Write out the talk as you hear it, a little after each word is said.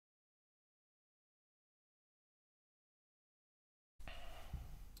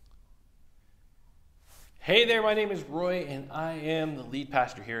Hey there, my name is Roy, and I am the lead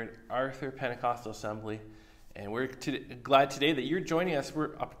pastor here at Arthur Pentecostal Assembly. And we're glad today that you're joining us.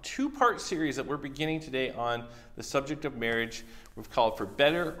 We're a two-part series that we're beginning today on the subject of marriage. We've called For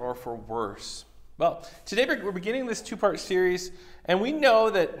Better or For Worse. Well, today we're beginning this two-part series, and we know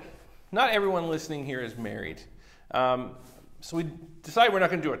that not everyone listening here is married. So we decided we're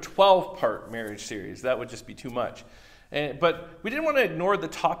not going to do a 12-part marriage series. That would just be too much. But we didn't want to ignore the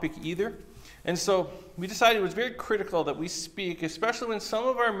topic either. And so we decided it was very critical that we speak, especially when some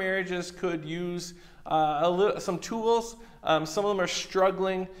of our marriages could use some tools. Some of them are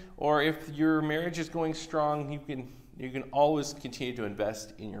struggling, or if your marriage is going strong, you can always continue to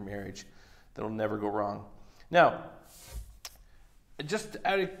invest in your marriage. That'll never go wrong. Now, just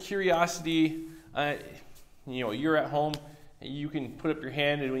out of curiosity, you're at home, you can put up your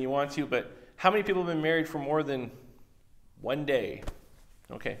hand when you want to, but how many people have been married for more than one day?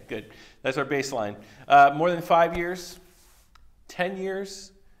 Okay, good. That's our baseline. More than 5 years, 10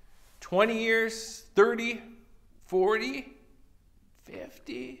 years, 20 years, 30, 40,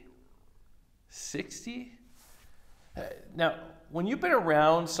 50, 60. Now, when you've been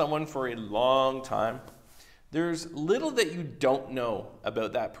around someone for a long time, there's little that you don't know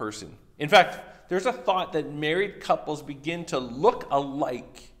about that person. In fact, there's a thought that married couples begin to look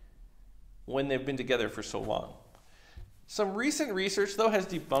alike when they've been together for so long. Some recent research, though, has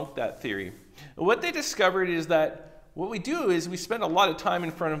debunked that theory. What they discovered is that what we do is we spend a lot of time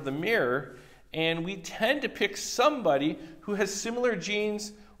in front of the mirror, and we tend to pick somebody who has similar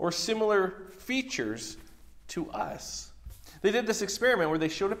genes or similar features to us. They did this experiment where they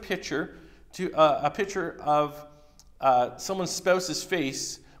showed a picture of someone's spouse's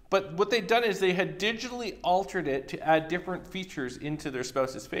face, but what they'd done is they had digitally altered it to add different features into their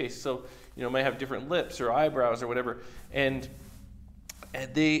spouse's face. So, might have different lips or eyebrows or whatever. And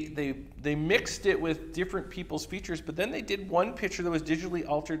they mixed it with different people's features, but then they did one picture that was digitally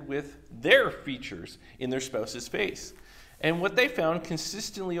altered with their features in their spouse's face. And what they found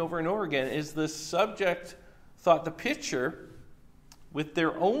consistently over and over again is the subject thought the picture with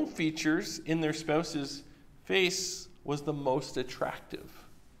their own features in their spouse's face was the most attractive.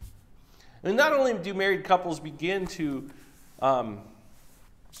 And not only do married couples begin to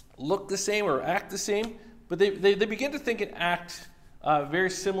look the same or act the same, but they begin to think and act very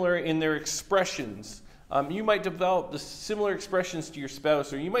similar in their expressions. You might develop the similar expressions to your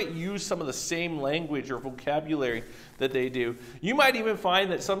spouse, or you might use some of the same language or vocabulary that they do. You might even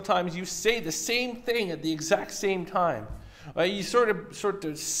find that sometimes you say the same thing at the exact same time. You sort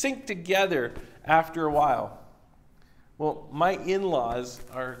of sync together after a while. Well, my in-laws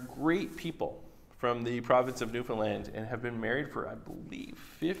are great people from the province of Newfoundland and have been married for, I believe,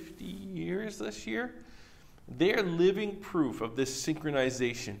 50 years this year. They're living proof of this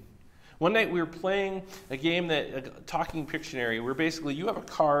synchronization. One night we were playing a game, Talking Pictionary, where basically you have a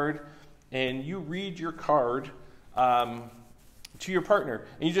card and you read your card to your partner.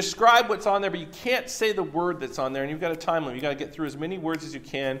 And you describe what's on there, but you can't say the word that's on there, and you've got a time limit. You've got to get through as many words as you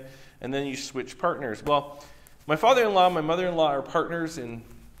can, and then you switch partners. Well, my father-in-law and my mother-in-law are partners, and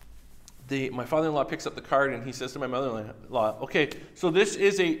my father-in-law picks up the card and he says to my mother-in-law, okay, so this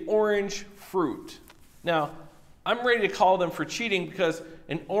is an orange fruit. Now, I'm ready to call them for cheating because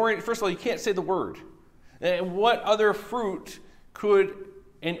an orange, first of all, you can't say the word. And what other fruit could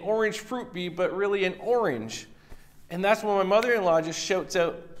an orange fruit be but really an orange? And that's when my mother-in-law just shouts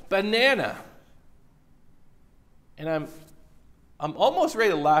out, banana. And I'm almost ready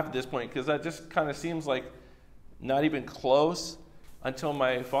to laugh at this point because that just kind of seems like not even close, until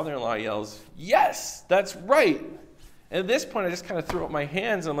my father-in-law yells, yes, that's right. And at this point, I just kind of throw up my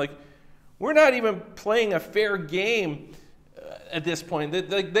hands. I'm like, we're not even playing a fair game at this point.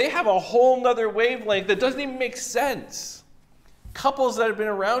 They have a whole nother wavelength that doesn't even make sense. Couples that have been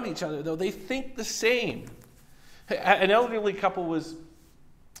around each other, though, they think the same. An elderly couple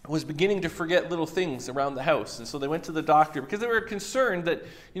was beginning to forget little things around the house. And so they went to the doctor because they were concerned that,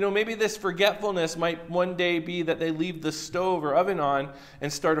 maybe this forgetfulness might one day be that they leave the stove or oven on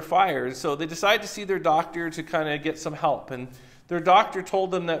and start a fire. And so they decided to see their doctor to kind of get some help. And their doctor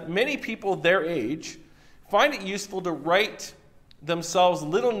told them that many people their age find it useful to write themselves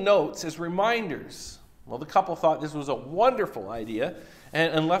little notes as reminders. Well, the couple thought this was a wonderful idea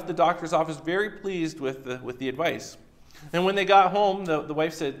and left the doctor's office very pleased with the advice. And when they got home, the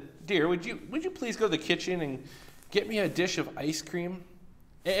wife said, dear, would you please go to the kitchen and get me a dish of ice cream?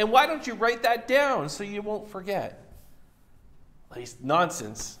 And why don't you write that down so you won't forget?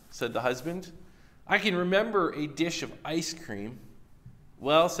 Nonsense, said the husband. I can remember a dish of ice cream.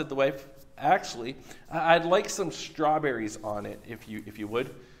 Well, said the wife, actually, I'd like some strawberries on it, if you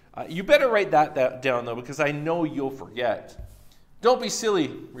would. You better write that down, though, because I know you'll forget. Don't be silly,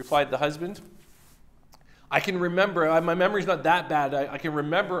 replied the husband. I can remember, my memory's not that bad. I can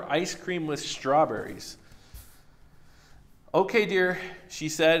remember ice cream with strawberries. Okay, dear, she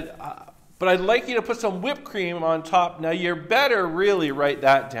said, but I'd like you to put some whipped cream on top. Now, you better really write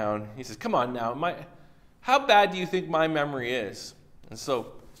that down. He says, come on now, how bad do you think my memory is? And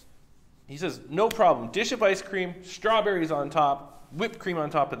so he says, no problem. Dish of ice cream, strawberries on top, whipped cream on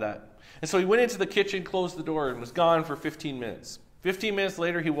top of that. And so he went into the kitchen, closed the door, and was gone for 15 minutes. 15 minutes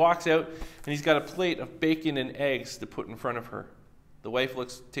later, he walks out, and he's got a plate of bacon and eggs to put in front of her. The wife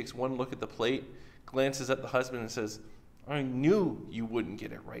takes one look at the plate, glances at the husband, and says, I knew you wouldn't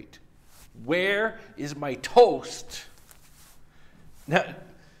get it right. Where is my toast? Now,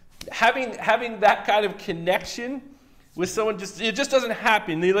 having that kind of connection with someone, it just doesn't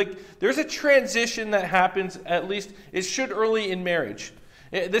happen. There's a transition that happens, at least it should early in marriage.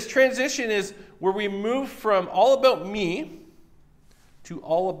 This transition is where we move from all about me to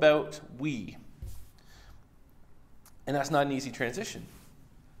all about we. And that's not an easy transition.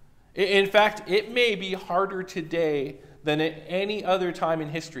 In fact, it may be harder today than at any other time in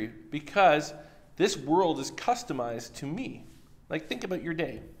history because this world is customized to me. Think about your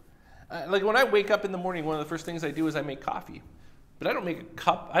day. When I wake up in the morning, one of the first things I do is I make coffee. But I don't make a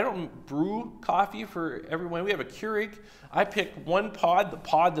cup. I don't brew coffee for everyone. We have a Keurig. I pick one pod, the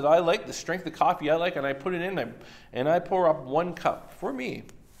pod that I like, the strength of coffee I like, and I put it in, and I pour up 1 cup for me.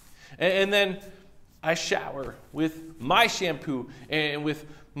 And then I shower with my shampoo and with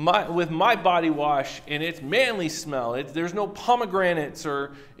my body wash, and it's manly smell. There's no pomegranates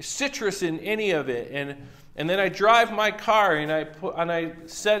or citrus in any of it. And then I drive my car and I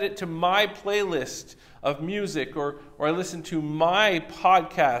set it to my playlist of music, or I listen to my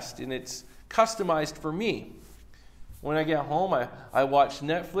podcast, and it's customized for me. When I get home, I watch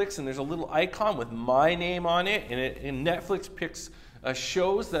Netflix, and there's a little icon with my name on it, and Netflix picks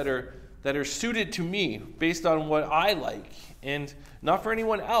shows that are suited to me based on what I like, and not for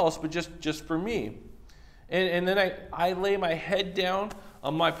anyone else, but just for me. And then I lay my head down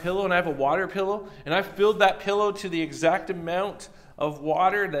on my pillow, and I have a water pillow, and I filled that pillow to the exact amount of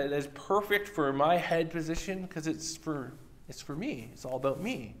water that is perfect for my head position, because it's for me. It's all about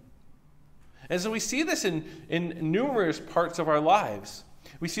me. And so we see this in numerous parts of our lives.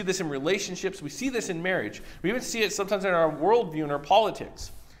 We see this in relationships. We see this in marriage. We even see it sometimes in our worldview and our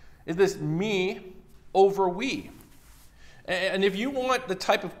politics. Is this me over we? And if you want the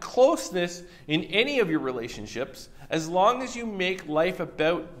type of closeness in any of your relationships, as long as you make life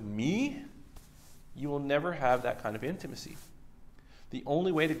about me, you will never have that kind of intimacy. The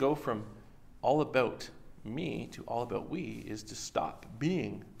only way to go from all about me to all about we is to stop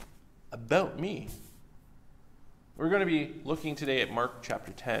being about me. We're going to be looking today at Mark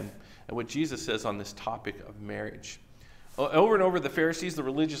chapter 10 and what Jesus says on this topic of marriage. Over and over, the Pharisees, the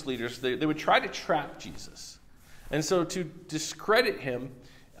religious leaders, they would try to trap Jesus. And so to discredit him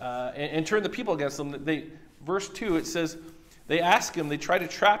and turn the people against him, verse 2, it says, they ask him, they try to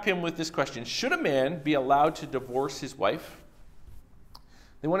trap him with this question: should a man be allowed to divorce his wife?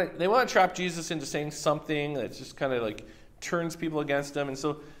 They want to trap Jesus into saying something that just kind of turns people against him. And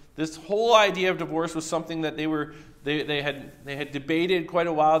so this whole idea of divorce was something that they had debated quite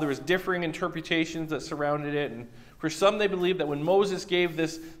a while. There was differing interpretations that surrounded it. And for some, they believed that when Moses gave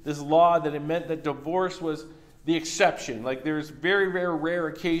this law, that it meant that divorce was the exception. There's very, very rare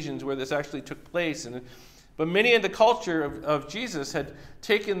occasions where this actually took place. But many in the culture of Jesus had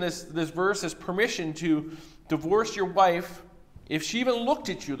taken this verse as permission to divorce your wife if she even looked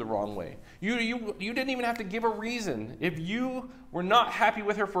at you the wrong way. You didn't even have to give a reason. If you were not happy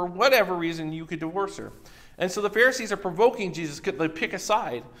with her for whatever reason, you could divorce her. And so the Pharisees are provoking Jesus to pick a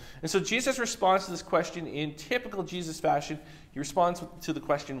side. And so Jesus responds to this question in typical Jesus fashion. He responds to the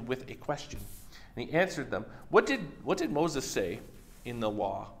question with a question. And he answered them, What did Moses say in the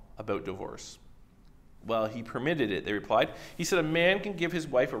law about divorce? Well, he permitted it, they replied. He said, a man can give his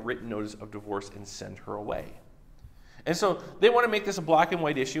wife a written notice of divorce and send her away. And so they want to make this a black and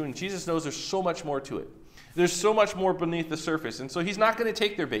white issue, and Jesus knows there's so much more to it. There's so much more beneath the surface. And so he's not going to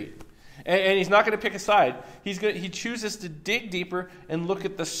take their bait. And he's not going to pick a side. He chooses to dig deeper and look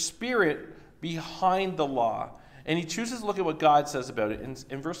at the spirit behind the law. And he chooses to look at what God says about it.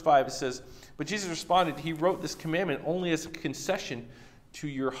 In verse 5 it says, but Jesus responded, he wrote this commandment only as a concession to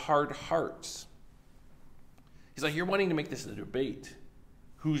your hard hearts. He's like, you're wanting to make this a debate.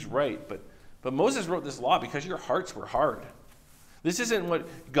 Who's right? But Moses wrote this law because your hearts were hard. This isn't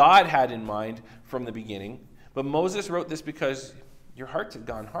what God had in mind from the beginning, but Moses wrote this because your hearts had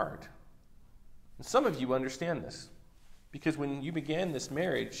gone hard. And some of you understand this. Because when you began this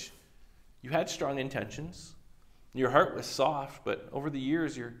marriage, you had strong intentions. Your heart was soft, but over the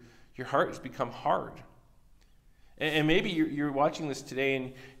years, your heart has become hard. And maybe you're watching this today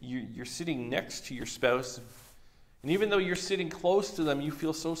and you're sitting next to your spouse. And even though you're sitting close to them, you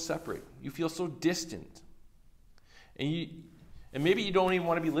feel so separate. You feel so distant. And maybe you don't even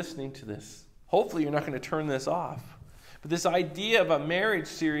want to be listening to this. Hopefully you're not going to turn this off. But this idea of a marriage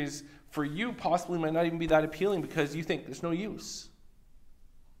series for you possibly might not even be that appealing because you think there's no use.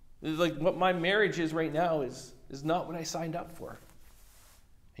 It's like what my marriage is right now is not what I signed up for.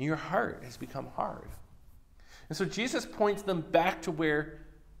 And your heart has become hard. And so Jesus points them back to where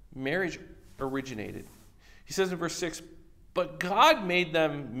marriage originated. He says in verse 6, "But God made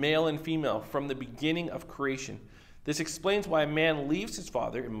them male and female from the beginning of creation. This explains why a man leaves his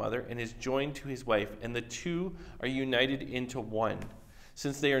father and mother and is joined to his wife, and the two are united into one.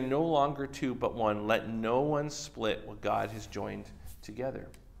 Since they are no longer two but one, let no one split what God has joined together."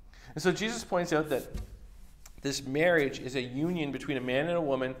 And so Jesus points out that this marriage is a union between a man and a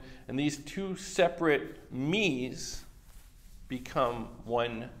woman, and these two separate me's become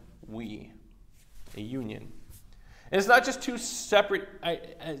one we, a union. And it's not just two separate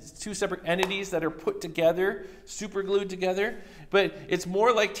entities that are put together, super glued together, but it's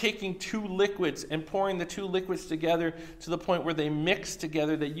more like taking two liquids and pouring the two liquids together to the point where they mix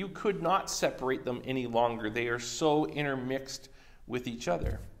together that you could not separate them any longer. They are so intermixed with each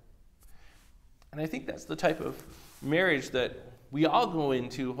other. And I think that's the type of marriage that we all go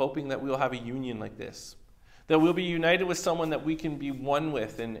into, hoping that we'll have a union like this. That we'll be united with someone that we can be one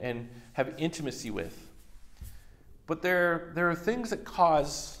with and have intimacy with. But there are things that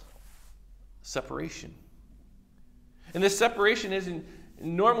cause separation. And this separation isn't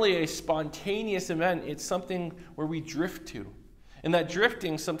normally a spontaneous event. It's something where we drift to. And that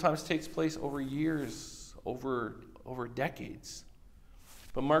drifting sometimes takes place over years, over decades.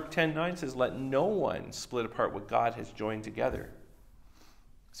 But Mark 10:9 says, "Let no one split apart what God has joined together."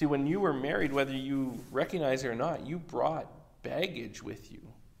 See, when you were married, whether you recognize it or not, you brought baggage with you,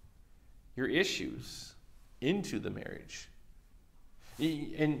 your issues, into the marriage.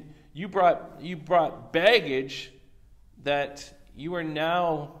 And you brought baggage that you are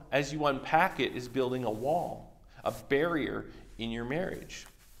now, as you unpack it, is building a wall, a barrier in your marriage.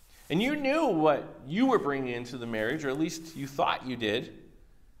 And you knew what you were bringing into the marriage, or at least you thought you did.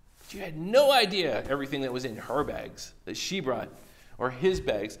 But you had no idea everything that was in her bags that she brought, or his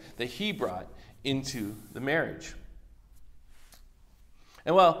bags that he brought into the marriage.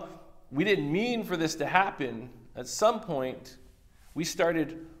 And while we didn't mean for this to happen, at some point we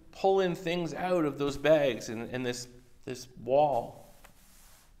started pulling things out of those bags, and this wall,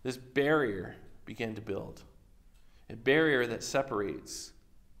 this barrier began to build. A barrier that separates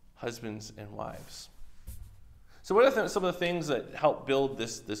husbands and wives. So what are some of the things that help build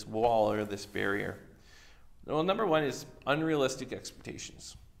this wall or this barrier? Well, number one is unrealistic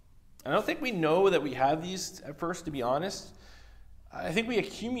expectations. I don't think we know that we have these at first, to be honest. I think we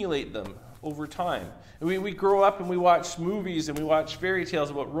accumulate them over time. We grow up and we watch movies and we watch fairy tales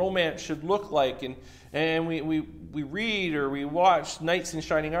of what romance should look like, and we read or we watch knights in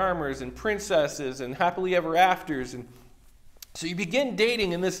shining armors and princesses and happily ever afters. And so you begin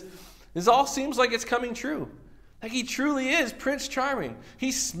dating, and this all seems like it's coming true. Like he truly is Prince Charming.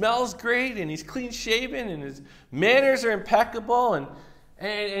 He smells great, and he's clean shaven, and his manners are impeccable,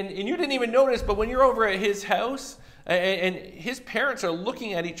 and you didn't even notice, but when you're over at his house, and his parents are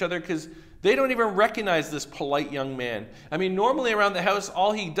looking at each other because they don't even recognize this polite young man. I mean, normally around the house,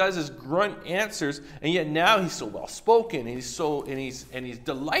 all he does is grunt answers, and yet now he's so well spoken, and he's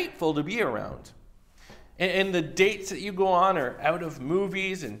delightful to be around. And the dates that you go on are out of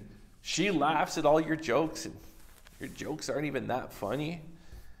movies, and she laughs at all your jokes, and your jokes aren't even that funny.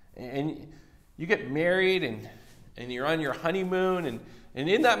 And you get married, and you're on your honeymoon, and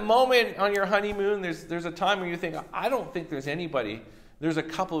in that moment on your honeymoon, there's a time where you think, I don't think there's a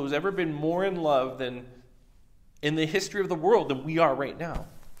couple who's ever been more in love than in the history of the world than we are right now.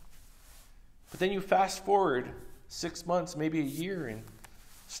 But then you fast forward 6 months, maybe a year, and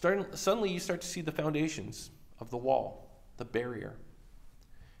suddenly you start to see the foundations of the wall, the barrier.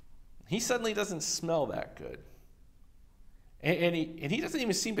 He suddenly doesn't smell that good. And he doesn't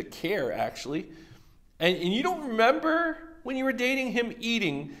even seem to care, actually. And you don't remember when you were dating him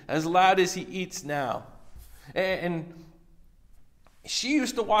eating as loud as he eats now. And she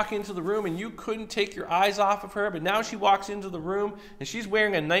used to walk into the room and you couldn't take your eyes off of her, but now she walks into the room and she's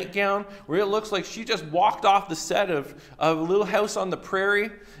wearing a nightgown where it looks like she just walked off the set of Little House on the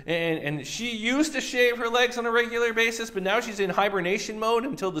Prairie. And she used to shave her legs on a regular basis, but now she's in hibernation mode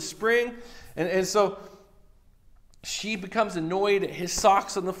until the spring. And so she becomes annoyed at his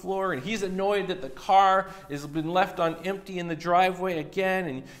socks on the floor, and he's annoyed that the car has been left on empty in the driveway again.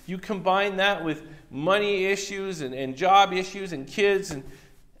 And you combine that with money issues and job issues and kids,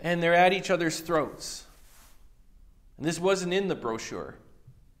 and they're at each other's throats. And this wasn't in the brochure.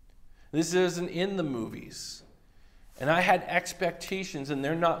 This isn't in the movies. And I had expectations, and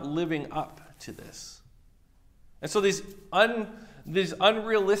they're not living up to this. And so these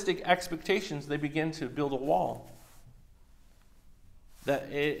unrealistic expectations, they begin to build a wall.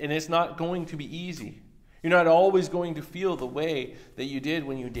 And it's not going to be easy. You're not always going to feel the way that you did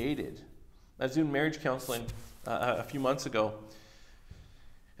when you dated. I was doing marriage counseling a few months ago,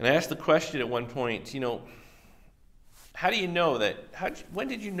 and I asked the question at one point, how do you know that, when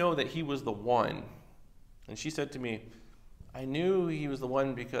did you know that he was the one? And she said to me, I knew he was the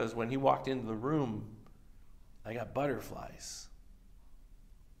one because when he walked into the room, I got butterflies.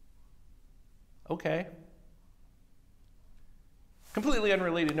 Okay. Completely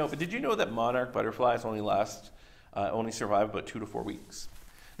unrelated note, but did you know that monarch butterflies only survive about 2 to 4 weeks?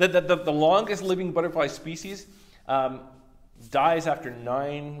 That the longest living butterfly species dies after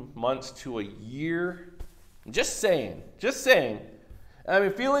 9 months to a year. Just saying. I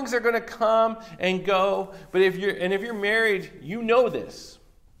mean, feelings are going to come and go, but if you're married, you know this.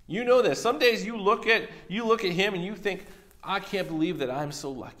 You know this. Some days you look at him and you think, I can't believe that I'm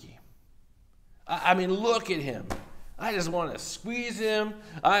so lucky. I mean, look at him. I just want to squeeze him.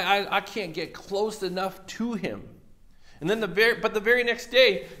 I can't get close enough to him. And then the very next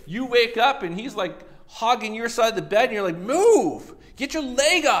day, you wake up and he's like hogging your side of the bed, and you're like, move! Get your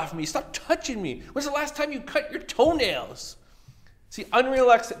leg off me! Stop touching me! When's the last time you cut your toenails? See,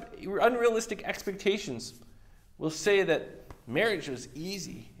 unrealistic expectations will say that marriage was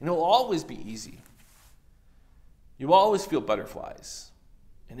easy, and it will always be easy. You will always feel butterflies,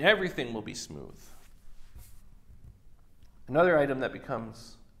 and everything will be smooth. Another item that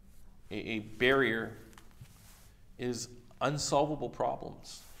becomes a barrier is unsolvable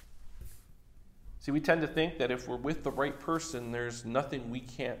problems. See, we tend to think that if we're with the right person, there's nothing we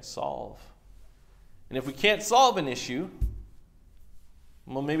can't solve. And if we can't solve an issue,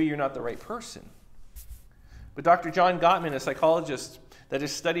 well, maybe you're not the right person. But Dr. John Gottman, a psychologist that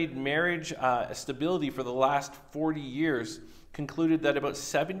has studied marriage stability for the last 40 years, concluded that about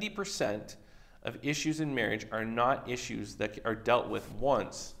 70% of issues in marriage are not issues that are dealt with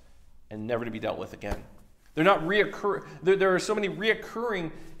once and never to be dealt with again. They're not there are so many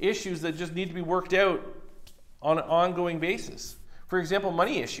reoccurring issues that just need to be worked out on an ongoing basis. For example,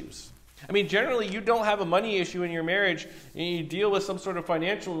 money issues. I mean, generally, you don't have a money issue in your marriage, and you deal with some sort of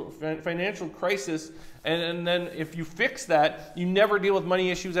financial crisis, and then if you fix that, you never deal with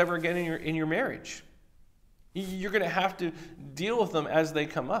money issues ever again in your marriage. You're going to have to deal with them as they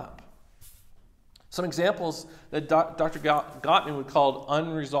come up. Some examples that Dr. Gottman would call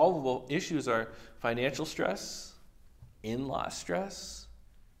unresolvable issues are financial stress, in-law stress,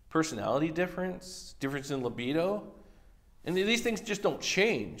 personality difference in libido. And these things just don't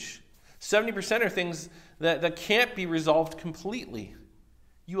change. 70% are things that can't be resolved completely.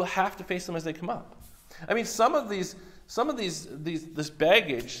 You will have to face them as they come up. I mean, some of this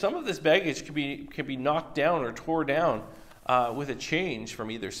baggage can be knocked down or tore down with a change from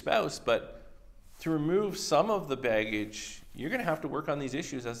either spouse, but to remove some of the baggage, you're going to have to work on these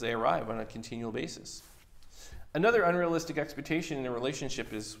issues as they arrive on a continual basis. Another unrealistic expectation in a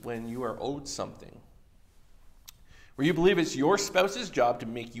relationship is when you are owed something, where you believe it's your spouse's job to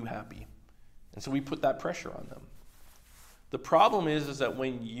make you happy. And so we put that pressure on them. The problem is that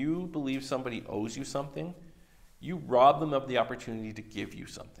when you believe somebody owes you something, you rob them of the opportunity to give you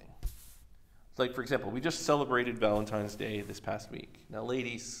something. Like, for example, we just celebrated Valentine's Day this past week. Now,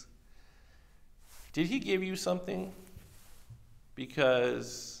 ladies, did he give you something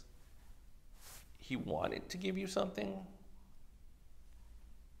because he wanted to give you something?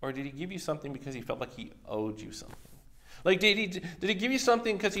 Or did he give you something because he felt like he owed you something? Like, did he give you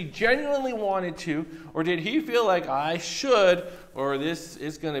something because he genuinely wanted to? Or did he feel like, I should, or this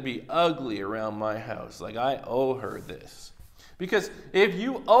is going to be ugly around my house? Like, I owe her this. Because if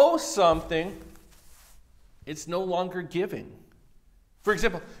you owe something, it's no longer giving. For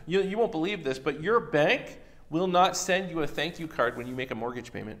example, you won't believe this, but your bank will not send you a thank you card when you make a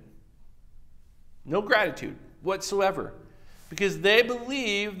mortgage payment. No gratitude whatsoever, because they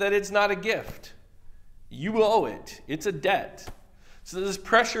believe that it's not a gift. You owe it. It's a debt. So this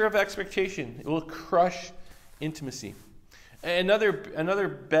pressure of expectation, it will crush intimacy. Another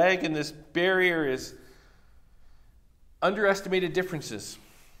bag in this barrier is underestimated differences.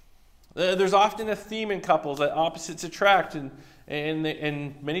 There's often a theme in couples that opposites attract,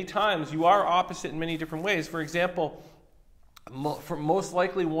 And many times you are opposite in many different ways. For example, for most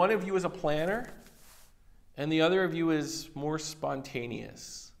likely one of you is a planner and the other of you is more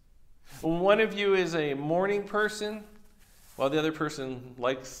spontaneous. One of you is a morning person while the other person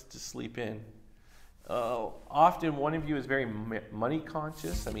likes to sleep in. Often one of you is very money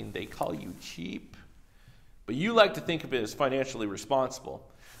conscious. I mean, they call you cheap, but you like to think of it as financially responsible.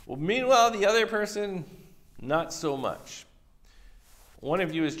 Well, meanwhile, the other person, not so much. One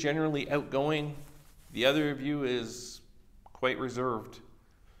of you is generally outgoing. The other of you is quite reserved.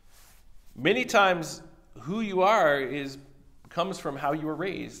 Many times, who you are comes from how you were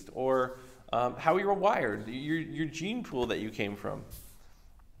raised or how you were wired, your gene pool that you came from.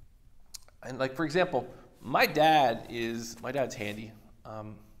 And like, for example, my dad's handy.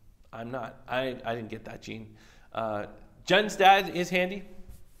 I'm not. I didn't get that gene. Jen's dad is handy.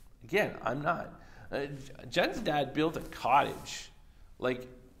 Again, I'm not. Jen's dad built a cottage, like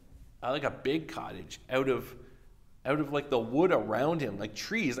a big cottage out of like the wood around him, like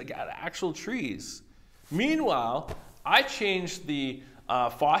trees, like actual trees. Meanwhile, I changed the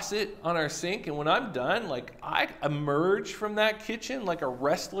faucet on our sink, and when I'm done, like I emerge from that kitchen like a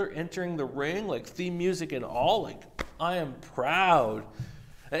wrestler entering the ring, like theme music and all. Like I am proud.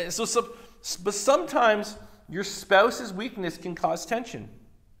 But sometimes your spouse's weakness can cause tension.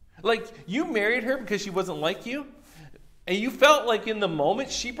 Like you married her because she wasn't like you, and you felt like in the moment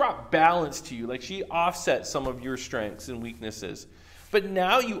she brought balance to you, like she offset some of your strengths and weaknesses. But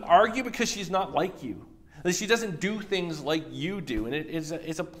now you argue because she's not like you. She doesn't do things like you do, and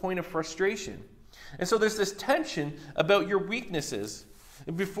it's a point of frustration. And so there's this tension about your weaknesses.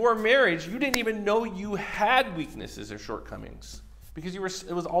 And before marriage, you didn't even know you had weaknesses or shortcomings because it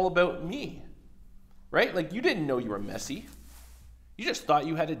was all about me, right? Like you didn't know you were messy. You just thought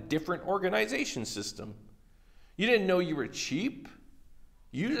you had a different organization system. You didn't know you were cheap.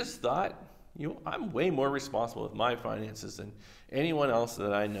 You just thought, I'm way more responsible with my finances than anyone else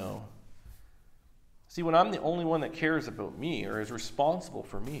that I know. See, when I'm the only one that cares about me or is responsible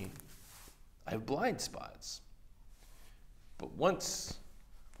for me, I have blind spots. But once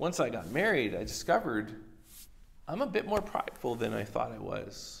I got married, I discovered I'm a bit more prideful than I thought I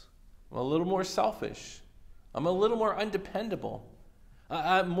was. I'm a little more selfish. I'm a little more undependable.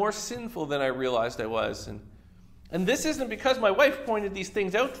 I'm more sinful than I realized I was. And this isn't because my wife pointed these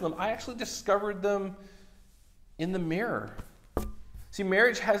things out to them. I actually discovered them in the mirror. See,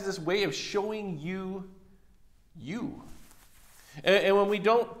 marriage has this way of showing you. And when we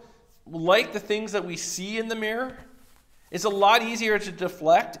don't like the things that we see in the mirror, it's a lot easier to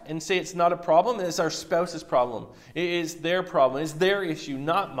deflect and say it's not a problem. It's our spouse's problem. It is their problem. It's their issue,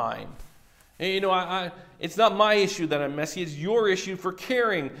 not mine. And, it's not my issue that I'm messy. It's your issue for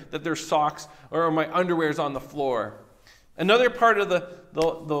caring that there's socks or my underwear's on the floor. Another part of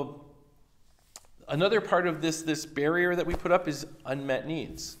this barrier that we put up is unmet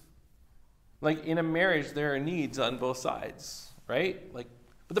needs. Like in a marriage, there are needs on both sides, right? But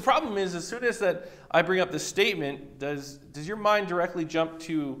the problem is, as soon as that I bring up this statement, does your mind directly jump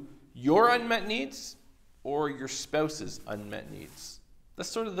to your unmet needs or your spouse's unmet needs? That's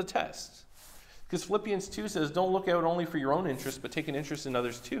sort of the test. Because Philippians 2 says, don't look out only for your own interest, but take an interest in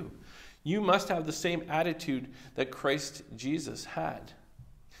others too. You must have the same attitude that Christ Jesus had.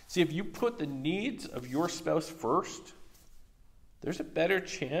 See, if you put the needs of your spouse first, there's a better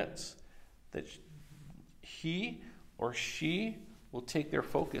chance that he or she will take their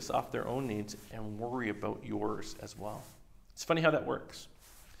focus off their own needs and worry about yours as well. It's funny how that works.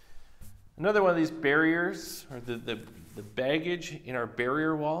 Another one of these barriers, or the baggage in our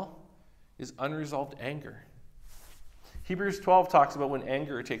barrier wall, is unresolved anger. Hebrews 12 talks about when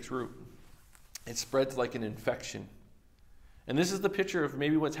anger takes root. It spreads like an infection. And this is the picture of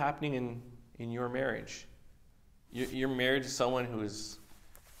maybe what's happening in your marriage. You're married to someone who's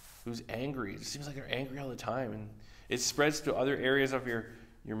angry. It seems like they're angry all the time. And it spreads to other areas of your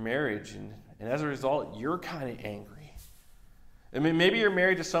marriage. And as a result, you're kind of angry. I mean, maybe you're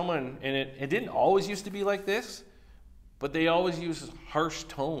married to someone, and it didn't always used to be like this, but they always use harsh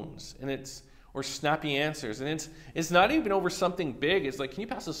tones or snappy answers. And it's not even over something big. It's like, can you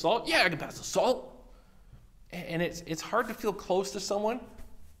pass the salt? Yeah, I can pass the salt. And it's hard to feel close to someone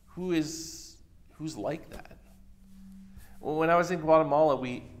who's like that. Well, when I was in Guatemala,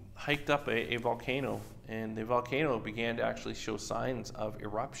 we hiked up a volcano, and the volcano began to actually show signs of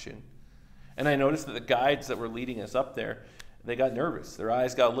eruption. And I noticed that the guides that were leading us up there, they got nervous. Their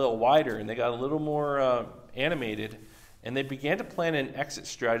eyes got a little wider, and they got a little more animated. And they began to plan an exit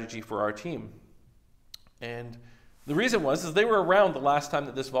strategy for our team. And The reason is they were around the last time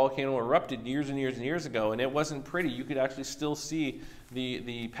that this volcano erupted years and years and years ago, and it wasn't pretty. You could actually still see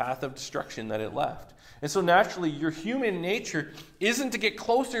the path of destruction that it left. And so naturally, your human nature isn't to get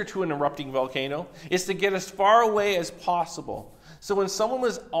closer to an erupting volcano. It's to get as far away as possible. So when someone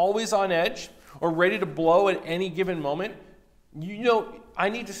was always on edge or ready to blow at any given moment, I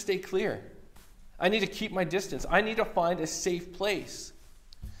need to stay clear. I need to keep my distance. I need to find a safe place.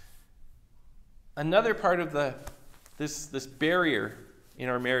 Another part of this barrier in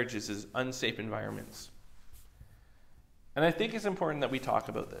our marriages is unsafe environments. And I think it's important that we talk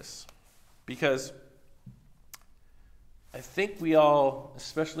about this because I think we all,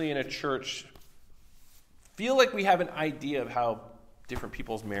 especially in a church, feel like we have an idea of how different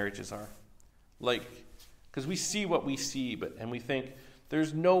people's marriages are. Because we see what we see, and we think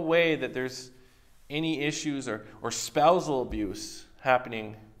there's no way that there's any issues or spousal abuse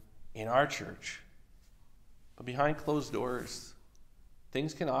happening in our church. But behind closed doors,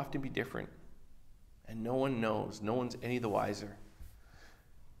 things can often be different, and no one knows. No one's any the wiser.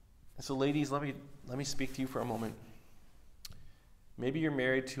 And so, ladies, let me speak to you for a moment. Maybe you're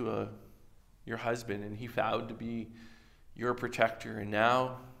married to your husband, and he vowed to be your protector, and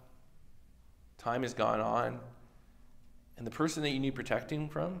now time has gone on, and the person that you need protecting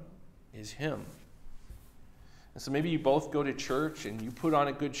from is him. And so maybe you both go to church and you put on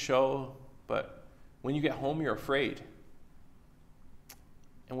a good show, but when you get home, you're afraid.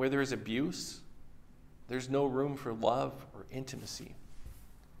 And where there is abuse, there's no room for love or intimacy.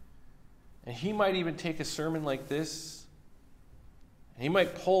 And he might even take a sermon like this, and he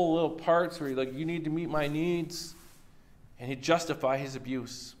might pull little parts where he's like, you need to meet my needs, and he'd justify his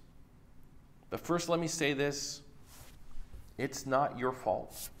abuse. But first, let me say this. It's not your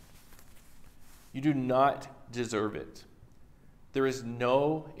fault. You do not deserve it. There is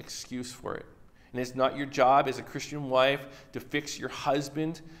no excuse for it. And it's not your job as a Christian wife to fix your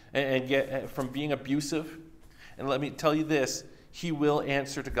husband and get from being abusive. And let me tell you this, he will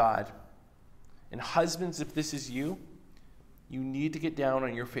answer to God. And husbands, if this is you, you need to get down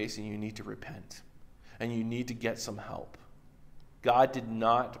on your face and you need to repent. And you need to get some help. God did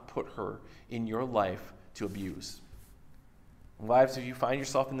not put her in your life to abuse. Wives, if you find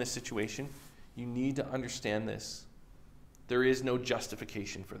yourself in this situation, you need to understand this. There is no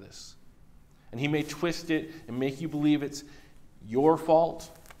justification for this. And he may twist it and make you believe it's your fault,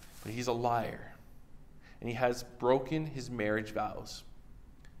 but he's a liar. And he has broken his marriage vows.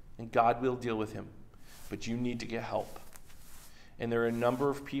 And God will deal with him. But you need to get help. And there are a number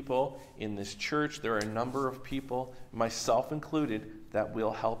of people in this church, there are a number of people, myself included, that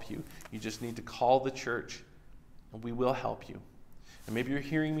will help you. You just need to call the church, and we will help you. And maybe you're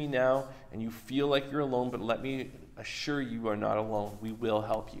hearing me now, and you feel like you're alone, but let me assure you are not alone. We will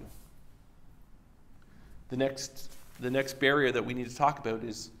help you. The next barrier that we need to talk about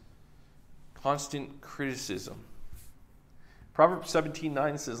is constant criticism. Proverbs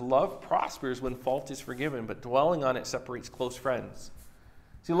 17:9 says, love prospers when fault is forgiven, but dwelling on it separates close friends.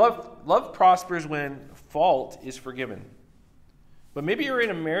 See, love prospers when fault is forgiven. But maybe you're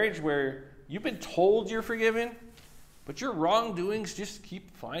in a marriage where you've been told you're forgiven, but your wrongdoings just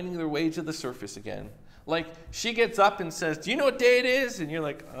keep finding their way to the surface again. Like, she gets up and says, do you know what day it is? And you're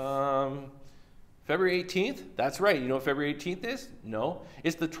like, February 18th? That's right. You know what February 18th is? No.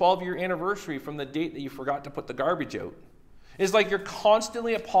 It's the 12-year anniversary from the date that you forgot to put the garbage out. It's like you're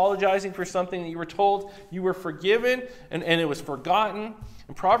constantly apologizing for something that you were told you were forgiven and it was forgotten.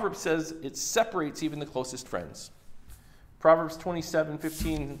 And Proverbs says it separates even the closest friends. Proverbs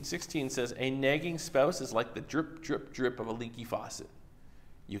 27:15-16 says, a nagging spouse is like the drip, drip, drip of a leaky faucet.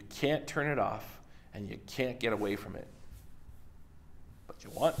 You can't turn it off and you can't get away from it. But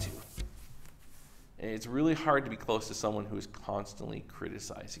you want to. And it's really hard to be close to someone who is constantly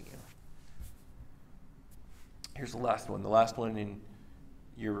criticizing you. Here's the last one. The last one in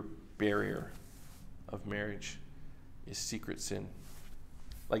your barrier of marriage is secret sin.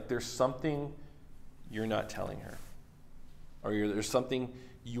 Like there's something you're not telling her. Or there's something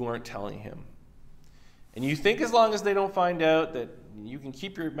you aren't telling him. And you think as long as they don't find out that you can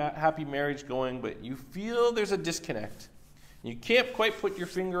keep your happy marriage going, but you feel there's a disconnect. You can't quite put your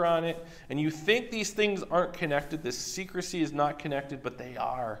finger on it, and you think these things aren't connected. This secrecy is not connected, but they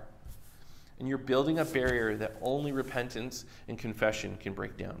are. And you're building a barrier that only repentance and confession can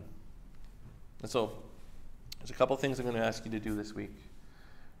break down. And so, there's a couple things I'm going to ask you to do this week.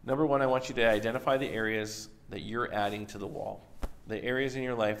 Number one, I want you to identify the areas that you're adding to the wall. The areas in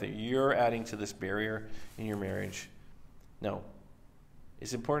your life that you're adding to this barrier in your marriage. Now,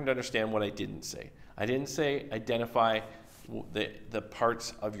 it's important to understand what I didn't say. I didn't say identify the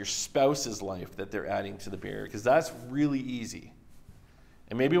parts of your spouse's life that they're adding to the barrier, because that's really easy.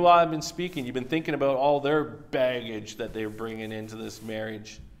 And maybe while I've been speaking, you've been thinking about all their baggage that they're bringing into this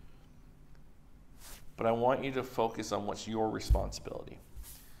marriage. But I want you to focus on what's your responsibility.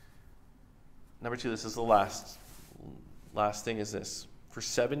 Number 2, this is the last thing, is this. For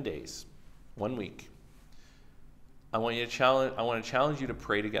 7 days, 1 week, I want to challenge you to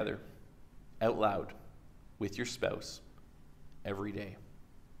pray together out loud with your spouse every day.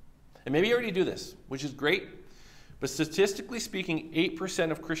 And maybe you already do this, which is great. But statistically speaking,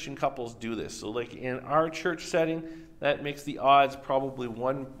 8% of Christian couples do this. So like in our church setting, that makes the odds probably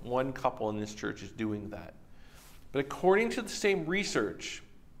one couple in this church is doing that. But according to the same research,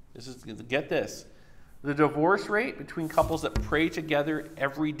 get this, the divorce rate between couples that pray together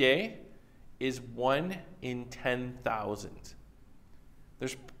every day is 1 in 10,000.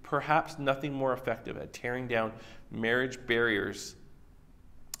 There's perhaps nothing more effective at tearing down marriage barriers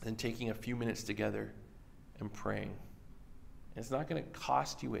than taking a few minutes together and praying. And it's not going to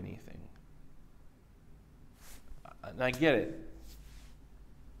cost you anything. And I get it.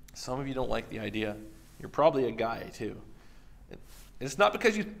 Some of you don't like the idea. You're probably a guy too. It's not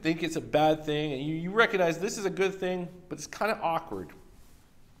because you think it's a bad thing and you recognize this is a good thing, but it's kind of awkward.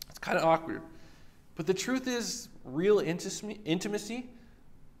 It's kind of awkward. But the truth is, real intimacy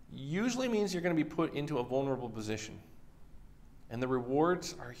usually means you're going to be put into a vulnerable position. And the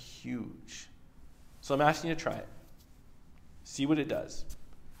rewards are huge. So I'm asking you to try it. See what it does.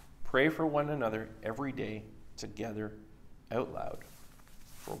 Pray for one another every day together out loud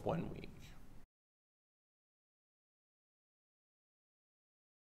for 1 week.